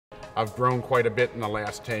I've grown quite a bit in the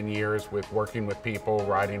last 10 years with working with people,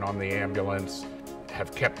 riding on the ambulance,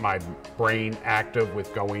 have kept my brain active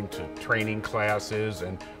with going to training classes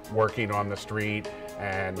and working on the street,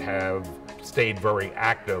 and have stayed very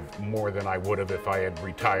active more than I would have if I had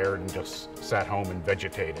retired and just sat home and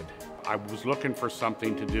vegetated. I was looking for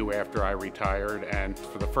something to do after I retired, and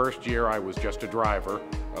for the first year I was just a driver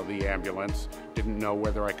of the ambulance, didn't know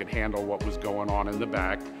whether I could handle what was going on in the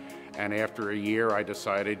back, and after a year I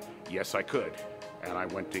decided yes I could, and I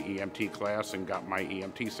went to EMT class and got my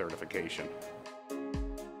EMT certification.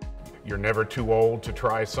 You're never too old to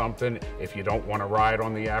try something. If you don't want to ride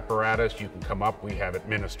on the apparatus, you can come up. We have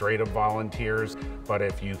administrative volunteers. But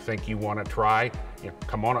if you think you want to try,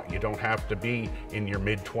 come on up. You don't have to be in your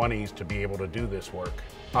mid-20s to be able to do this work.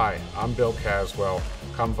 Hi, I'm Bill Caswell.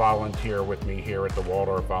 Come volunteer with me here at the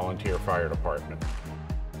Waldorf Volunteer Fire Department.